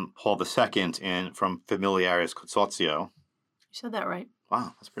St. John Paul II and from Familiaris Consortio. You said that right.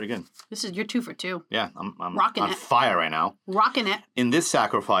 Wow, that's pretty good. You're 2 for 2. Yeah, I'm rocking on fire right now. Rocking it. In this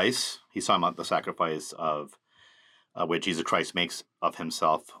sacrifice, he's talking about the sacrifice of where Jesus Christ makes of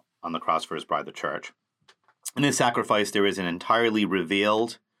himself on the cross for his bride, the church. In this sacrifice, there is entirely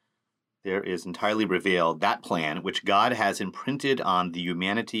revealed that plan which God has imprinted on the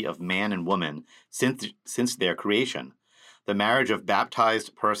humanity of man and woman since their creation. The marriage of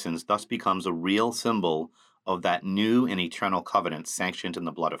baptized persons thus becomes a real symbol of that new and eternal covenant sanctioned in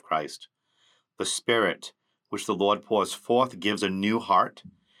the blood of Christ. The Spirit which the Lord pours forth gives a new heart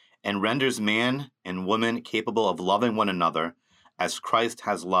and renders man and woman capable of loving one another as Christ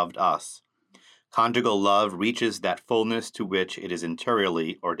has loved us. Conjugal love reaches that fullness to which it is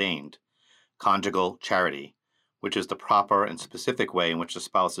interiorly ordained. Conjugal charity, which is the proper and specific way in which the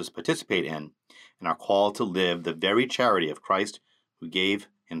spouses participate in and are called to live the very charity of Christ who gave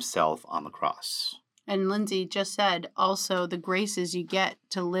himself on the cross. And Lindsay just said also the graces you get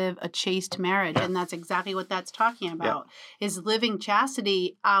to live a chaste marriage. And that's exactly what that's talking about, is living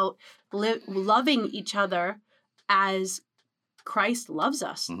chastity out, loving each other as Christ loves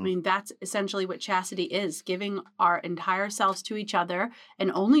us. I mean, that's essentially what chastity is, giving our entire selves to each other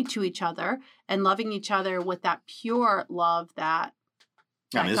and only to each other and loving each other with that pure love that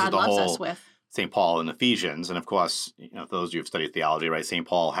God loves us with. St. Paul in Ephesians. And of course, those of you who've studied theology, right? St.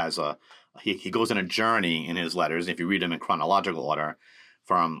 Paul has he goes on a journey in his letters. If you read them in chronological order,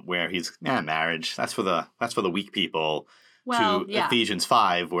 from where he's marriage, that's for the weak people, to Ephesians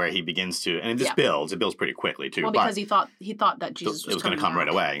 5, where he begins to, and it builds pretty quickly too. Well, because he thought that Jesus was going to come right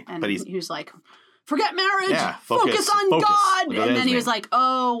away, but he was like, forget marriage, focus on focus. God, and then he was like,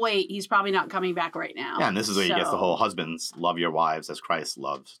 oh wait, he's probably not coming back right now. Yeah, and this is where he gets the whole husbands, love your wives as Christ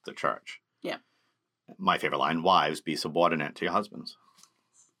loves the church. Yeah. My favorite line: wives, be subordinate to your husbands.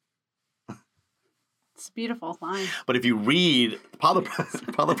 It's a beautiful line. But if you read, part of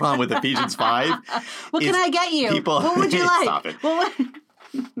the problem with Ephesians 5 what can I get you? What would you like? Stop it.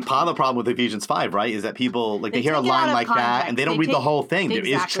 Part of the problem with Ephesians 5, right, is that people, they hear a line like that and they don't read the whole thing. There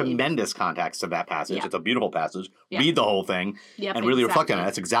is tremendous context to that passage. Yeah. It's a beautiful passage. Yeah. Read the whole thing and really reflect on it.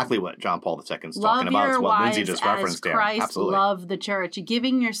 That's exactly what John Paul II is talking about. It's what Lindsay just referenced there. Christ Absolutely. Loved the church,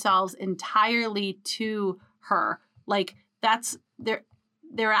 giving yourselves entirely to her. Like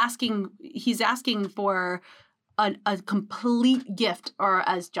he's asking for a complete gift, or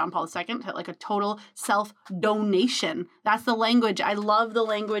as John Paul II, like a total self-donation. That's the language. I love the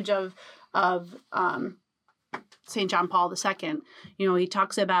language of St. John Paul II. He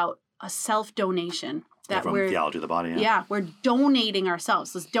talks about a self-donation. That from Theology of the Body. Yeah, we're donating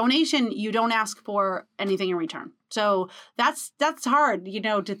ourselves. This donation, you don't ask for anything in return. So that's hard,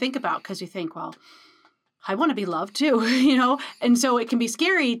 to think about, because you think, well, I want to be loved too, And so it can be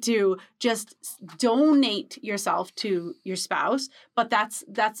scary to just donate yourself to your spouse, but that's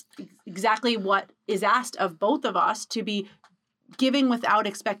exactly what is asked of both of us, to be giving without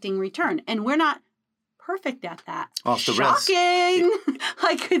expecting return. And we're not perfect at that. Oh, shocking.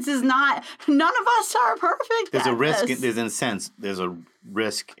 Like, this is not, none of us are perfect. There's a risk, there's a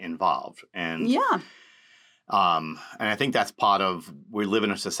risk involved. And and I think that's part of, we live in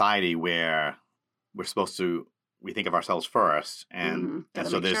a society where we think of ourselves first. And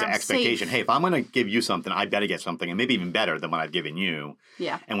so there's the expectation, hey, if I'm going to give you something, I better get something, and maybe even better than what I've given you.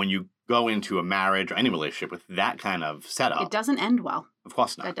 Yeah. And when you go into a marriage or any relationship with that kind of setup, it doesn't end well. Of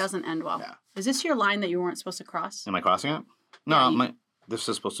course not. That doesn't end well. Yeah. Is this your line that you weren't supposed to cross? Am I crossing it? No, this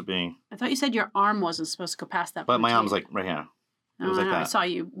is supposed to be. I thought you said your arm wasn't supposed to go past that. But my arm's like right here. It was like that. I saw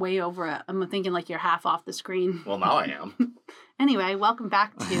you way over it. I'm thinking like you're half off the screen. Well, now I am. Anyway, welcome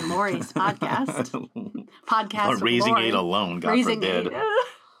back to Lori's podcast. Podcast Raising Eight alone, God forbid.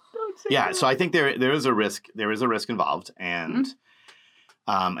 Yeah, so I think there is a risk. There is a risk involved, and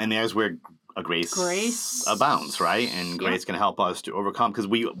and there's where grace abounds, right? And grace can help us to overcome, because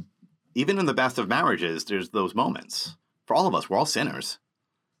even in the best of marriages, there's those moments. For all of us, we're all sinners.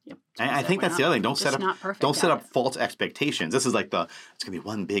 Yep. And I think that's the other thing. Don't set up false expectations. This is like it's gonna be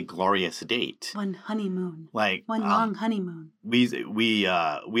one big glorious date. One honeymoon. Like one long honeymoon. We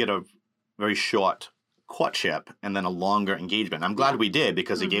had a very short courtship and then a longer engagement. I'm glad we did,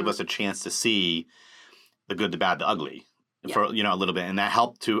 because it gave us a chance to see the good, the bad, the ugly for a little bit, and that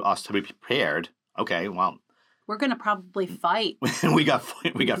helped us to be prepared. Okay, well, we're gonna probably fight. we got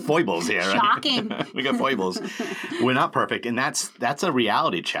foibles here. Shocking. Right? We got foibles. We're not perfect, and that's a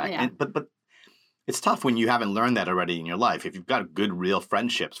reality check. Yeah. But it's tough when you haven't learned that already in your life. If you've got good, real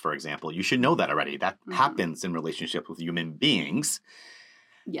friendships, for example, you should know that already. That happens in relationships with human beings.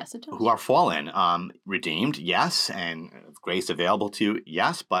 Yes, it does. Who are fallen, redeemed, yes, and grace available to you,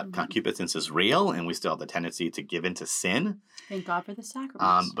 yes, but concupiscence is real, and we still have the tendency to give into sin. Thank God for the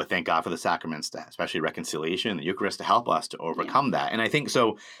sacraments. But thank God for the sacraments, especially reconciliation, the Eucharist, to help us to overcome that. And I think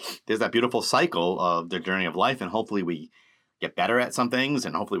so. There's that beautiful cycle of the journey of life, and hopefully we get better at some things,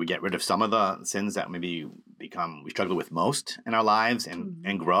 and hopefully we get rid of some of the sins that maybe we struggle with most in our lives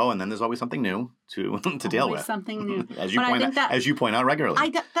and grow, and then there's always something new to deal with. Something new, as you point out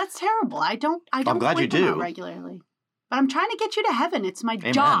regularly. That's terrible. I don't. I'm glad you do regularly, but I'm trying to get you to heaven. It's my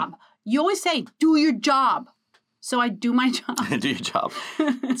job. You always say, "Do your job," so I do my job. Do your job.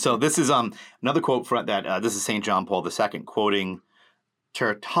 So this is another quote from that. This is St. John Paul II quoting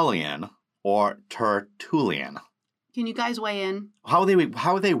Tertullian or Tertullian. Can you guys weigh in? How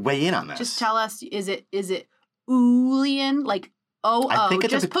would they weigh in on this? Just tell us. Is it Ulian, like O-O?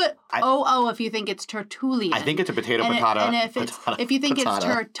 Just put O-O if you think it's Tertullian. I think it's a potato. And if you think it's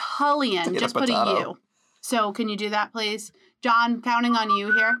Tertullian, just put a U. So can you do that, please? John, counting on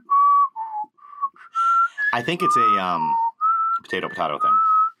you here. I think it's a potato thing.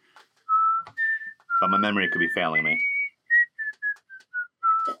 But my memory could be failing me.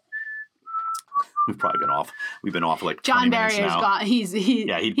 We've probably been off. We've been off like 20 minutes now. John Barrier's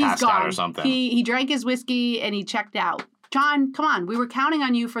gone. He passed out or something. He drank his whiskey and he checked out. John, come on. We were counting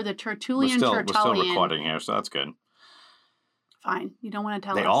on you for the Tertullian. We're still recording here, so that's good. Fine. You don't want to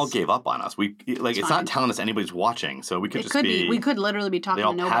tell us. They all gave up on us. It's not telling us anybody's watching, so we could we could literally be talking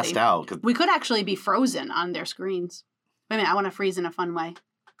to nobody. They all passed out. We could actually be frozen on their screens. Wait a minute. I want to freeze in a fun way.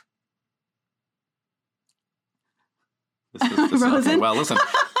 Okay. Well, listen,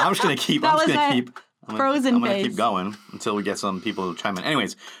 I'm just going to keep. Frozen I'm going to keep going until we get some people to chime in.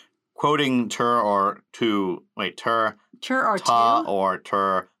 Anyways, quoting Tur or Tertullian.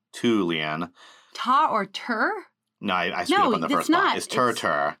 Ta or Tur? No, I screwed up on the first part. It's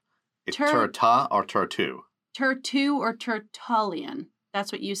Tur. It's Tur-ta or Tur-tu. Tur-tu or Tertullian.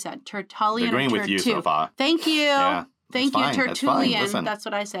 That's what you said. Tertullian or agreeing with you so far. Thank you. Yeah, Thank you, Tertullian. That's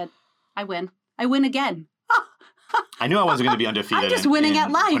what I said. I win. I win again. I knew I wasn't going to be undefeated. I'm just winning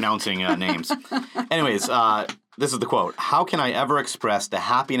at life. Pronouncing names. Anyways, this is the quote. How can I ever express the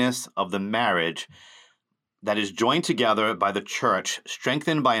happiness of the marriage that is joined together by the church,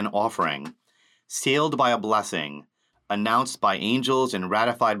 strengthened by an offering, sealed by a blessing, announced by angels and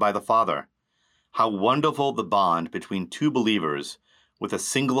ratified by the Father? How wonderful the bond between two believers with a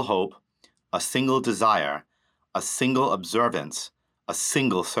single hope, a single desire, a single observance, a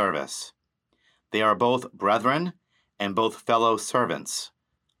single service. They are both brethren and both fellow servants.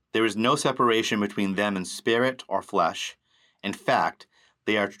 There is no separation between them in spirit or flesh. In fact,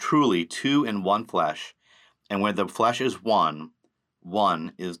 they are truly two in one flesh, and where the flesh is one,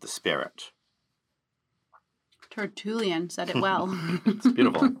 one is the spirit. Tertullian said it well. It's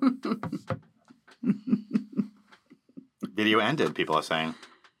beautiful. Video ended, people are saying.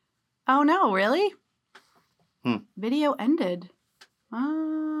 Oh, no, really? Video ended.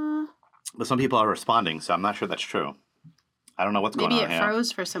 But some people are responding, so I'm not sure that's true. I don't know what's going on here. Maybe it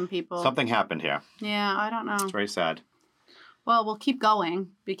froze for some people. Something happened here. Yeah, I don't know. It's very sad. Well, we'll keep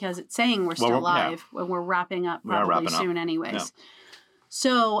going because it's saying we're still live when we're wrapping up probably soon anyways. Yeah.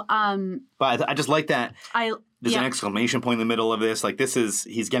 So, but I just like that. There's an exclamation point in the middle of this. Like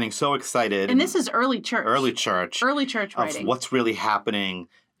he's getting so excited. And this is early church. Early church writing. Of what's really happening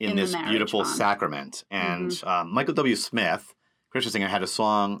in this beautiful sacrament. And Michael W. Smith, Christian singer, had a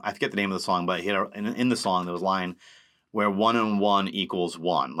song. I forget the name of the song, but he had in the song there was a line where 1 and 1 equals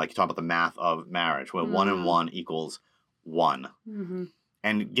 1. Like you talk about the math of marriage, where 1 and 1 equals 1. Mm-hmm.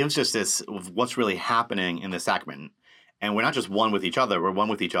 And gives us this of what's really happening in the sacrament. And we're not just one with each other, we're one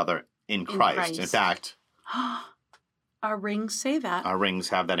with each other in Christ. In fact, our rings say that. Our rings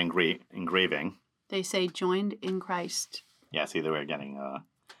have that engraving. They say joined in Christ. Yeah, see, we're getting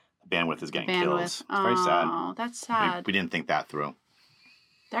bandwidth is getting killed. It's very sad. Oh, that's sad. We didn't think that through.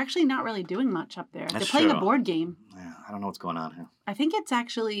 They're actually not really doing much up there. That's They're playing true. a board game. Yeah, I don't know what's going on here. I think it's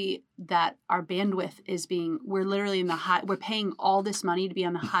actually that our bandwidth is we're literally in the high, we're paying all this money to be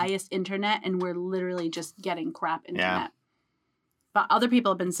on the highest internet, and we're literally just getting crap internet. Yeah. But other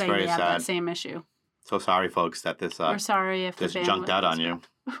people have been saying they have that same issue. So sorry, folks, that this we're sorry if this junked out on you.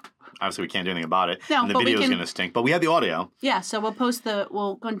 Obviously, we can't do anything about it. No, and the video is going to stink. But we have the audio. Yeah, so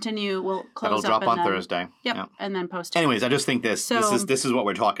we'll continue. We'll close That'll drop on Thursday. Yep, and then post it. Anyways, I just think this is what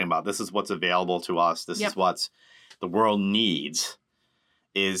we're talking about. This is what's available to us. This is what the world needs,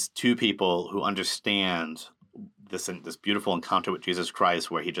 is two people who understand this beautiful encounter with Jesus Christ,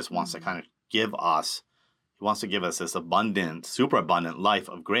 where he just wants to kind of give us, he wants to give us this abundant, super abundant life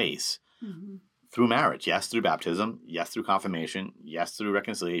of grace. Mm-hmm. Through marriage, yes, through baptism, yes, through confirmation, yes, through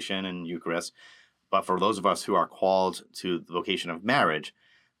reconciliation and Eucharist. But for those of us who are called to the vocation of marriage,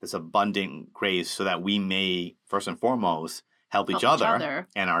 this abundant grace so that we may, first and foremost, help each other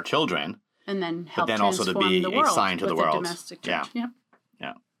and our children. And then help but then also to be a sign to the world. Domestic church. Yeah.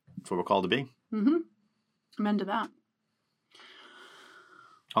 Yeah. That's what we're called to be. Mm-hmm. Amen to that.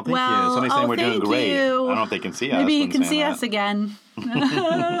 Oh, thank you. Somebody's saying we're doing great. I don't know if they can see us. Maybe you can see us again.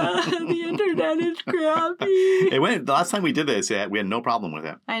 The internet is crappy. The last time we did this, we had no problem with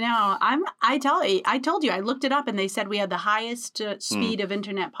it. I know. I told you. I looked it up, and they said we had the highest speed of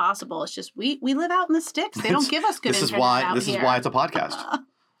internet possible. It's just we live out in the sticks. They don't give us good internet out here. This is why it's a podcast.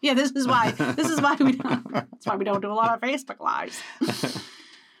 Yeah, this is why we don't. That's why we don't do a lot of Facebook lives.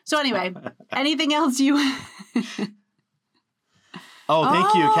 So anyway, anything else you? Oh,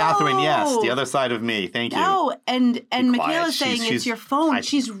 thank you, Catherine. Yes, the other side of me. Thank you. Oh, and Michaela's saying it's your phone.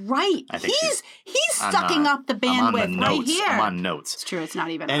 She's right. He's sucking up the bandwidth right here. I'm on notes. It's true. It's not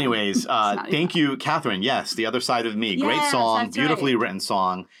even. Anyways, thank you, Catherine. Yes, the other side of me. Yes, great song, beautifully written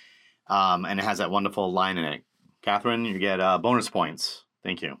song, and it has that wonderful line in it. Catherine, you get bonus points.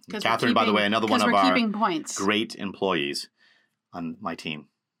 Thank you, Catherine. By the way, another one of our great employees on my team.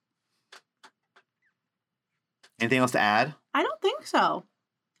 Anything else to add? I don't think so.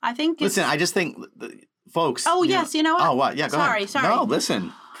 I think Listen, I just think, folks... Oh, yes, you know what? Oh, what? Yeah, go ahead. Sorry. No,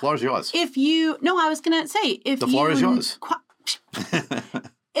 listen. The floor is yours. I was going to say, the floor is yours.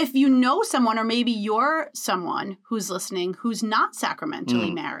 If you know someone, or maybe you're someone who's listening who's not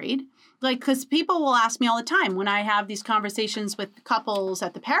sacramentally married, because people will ask me all the time when I have these conversations with couples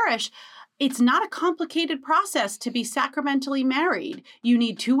at the parish, it's not a complicated process to be sacramentally married. You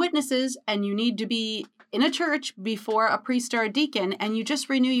need 2 witnesses, and you need to be in a church before a priest or a deacon, and you just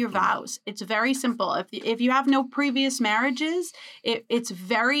renew your vows. It's very simple. If you have no previous marriages, it's a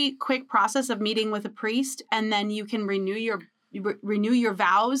very quick process of meeting with a priest, and then you can renew your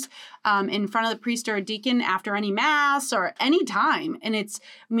vows in front of the priest or a deacon after any mass or any time. And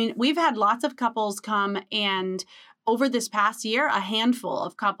we've had lots of couples come, and over this past year, a handful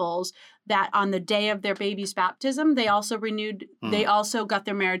of couples that on the day of their baby's baptism, they also they also got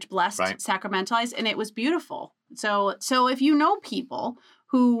their marriage blessed, sacramentalized, and it was beautiful. So if you know people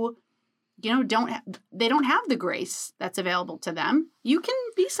who, don't have the grace that's available to them, you can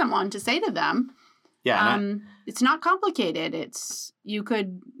be someone to say to them, it's not complicated. You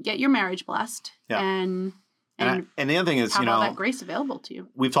could get your marriage blessed and the other thing is, have all that grace available to you.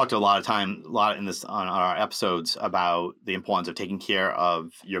 We've talked a lot in this on our episodes about the importance of taking care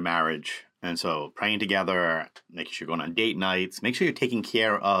of your marriage, and so praying together, making sure you're going on date nights, make sure you're taking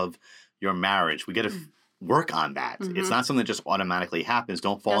care of your marriage. We got to work on that. Mm-hmm. It's not something that just automatically happens.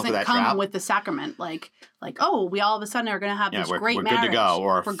 Don't fall into that trap. Doesn't come with the sacrament, like we all of a sudden are going to have this great marriage. We're good to go,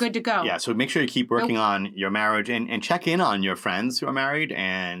 or we're good to go. Yeah, so make sure you keep working on your marriage and check in on your friends who are married,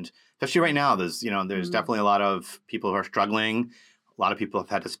 and especially right now, there's definitely a lot of people who are struggling. A lot of people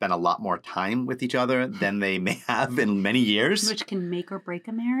have had to spend a lot more time with each other than they may have in many years. Which can make or break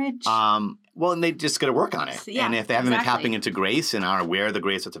a marriage. Well, and they just got to work on it. Yeah, and if they haven't been tapping into grace and are aware of the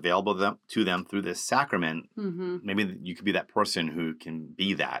grace that's available to them through this sacrament, maybe you could be that person who can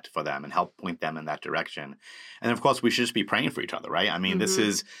be that for them and help point them in that direction. And of course, we should just be praying for each other, right? I mean, this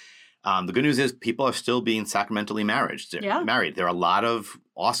is... the good news is people are still being sacramentally married. There are a lot of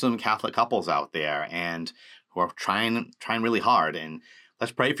awesome Catholic couples out there and who are trying really hard. And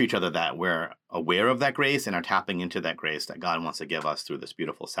let's pray for each other that we're aware of that grace and are tapping into that grace that God wants to give us through this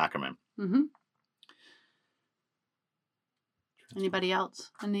beautiful sacrament. Mm-hmm. Anybody else?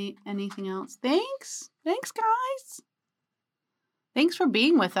 Anything else? Thanks, guys. Thanks for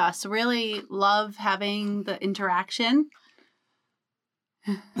being with us. Really love having the interaction.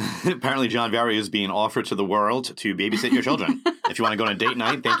 Apparently, John Varry is being offered to the world to babysit your children. If you want to go on a date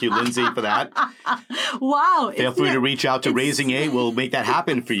night, thank you, Lindsay, for that. Wow. Feel free to reach out to Raising A. We'll make that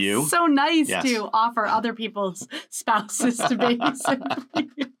happen for you. So nice to offer other people's spouses to babysit.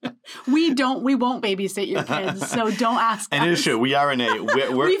 We won't babysit your kids, so don't ask us. And it is true. We are in a...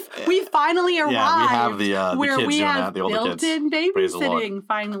 we finally arrived. Yeah, we have the kids we doing have that, the older kids. Built-in babysitting,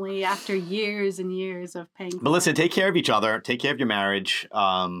 finally, after years and years of paying for But listen, take care of each other. Take care of your marriage.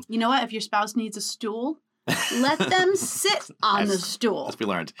 You know what? If your spouse needs a stool, let them sit on the stool. As we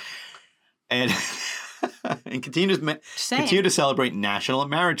learned. And continue to celebrate National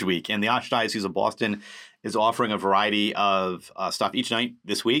Marriage Week. And the Archdiocese of Boston is offering a variety of stuff each night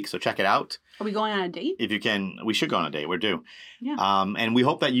this week. So check it out. Are we going on a date? If you can, we should go on a date. We're due. Yeah. And we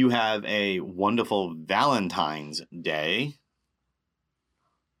hope that you have a wonderful Valentine's Day.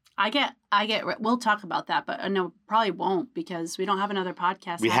 We'll talk about that, but no, probably won't because we don't have another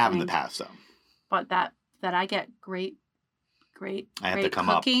podcast. We have in the past, though. But that I get great cooking. I have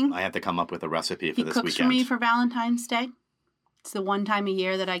to come up with a recipe for this weekend. He cooks for me for Valentine's Day. It's the one time a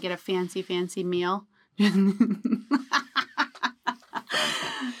year that I get a fancy meal.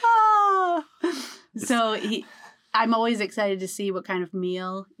 So I'm always excited to see what kind of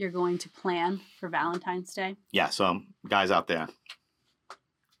meal you're going to plan for Valentine's Day. Yeah, so guys out there,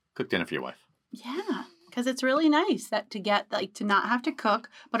 Cook dinner for your wife. Yeah, because it's really nice to not have to cook,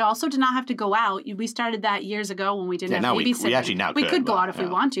 but also to not have to go out. We started that years ago when we didn't have babysitting. We actually now could go out if we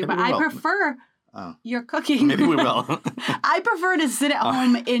want to, but I prefer your cooking. Maybe we will. I prefer to sit at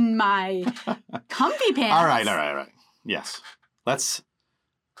home in my comfy pants. All right. Yes.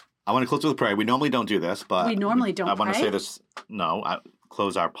 I want to close with a prayer. We normally don't do this, but we normally don't. I want to say this. No, I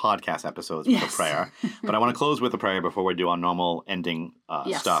close our podcast episodes with a prayer, but I want to close with a prayer before we do our normal ending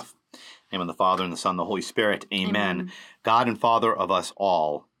stuff. In the name of the Father and the Son, and the Holy Spirit. Amen. God and Father of us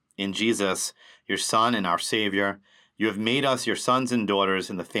all, in Jesus, your Son and our Savior, you have made us your sons and daughters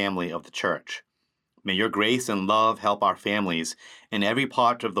in the family of the Church. May your grace and love help our families in every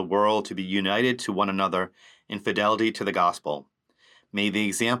part of the world to be united to one another in fidelity to the gospel. May the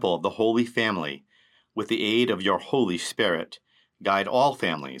example of the Holy Family, with the aid of your Holy Spirit, guide all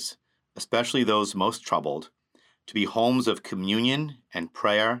families, especially those most troubled, to be homes of communion and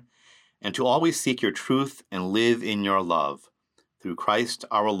prayer, and to always seek your truth and live in your love. Through Christ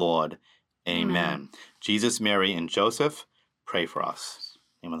our Lord. Amen. Jesus, Mary, and Joseph, pray for us.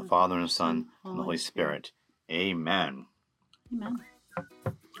 In the name of the Father, and the Son, and the Holy Spirit. Amen. Amen.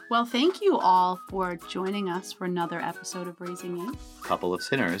 Well, thank you all for joining us for another episode of Raising 8. A couple of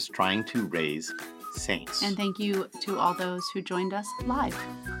sinners trying to raise saints. And thank you to all those who joined us live.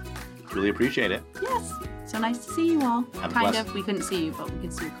 Really appreciate it. Yes. So nice to see you all. We couldn't see you, but we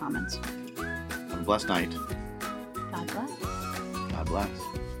can see your comments. Have a blessed night. God bless. God bless.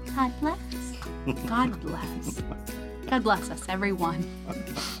 God bless. God bless. God bless us, everyone.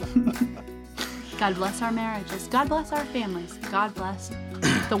 God bless our marriages. God bless our families. God bless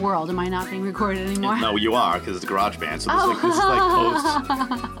the world. Am I not being recorded anymore? No, you are, because it's GarageBand. So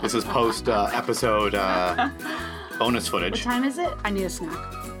this is post episode bonus footage. What time is it? I need a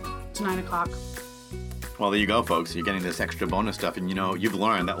snack. It's 9 o'clock. Well, there you go, folks. You're getting this extra bonus stuff, and you've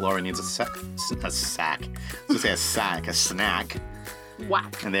learned that Laura needs a sack. Let's say a snack.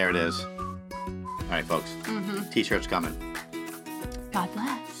 Whack. And there it is. All right, folks. T-shirts coming. God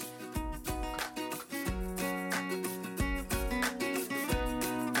bless.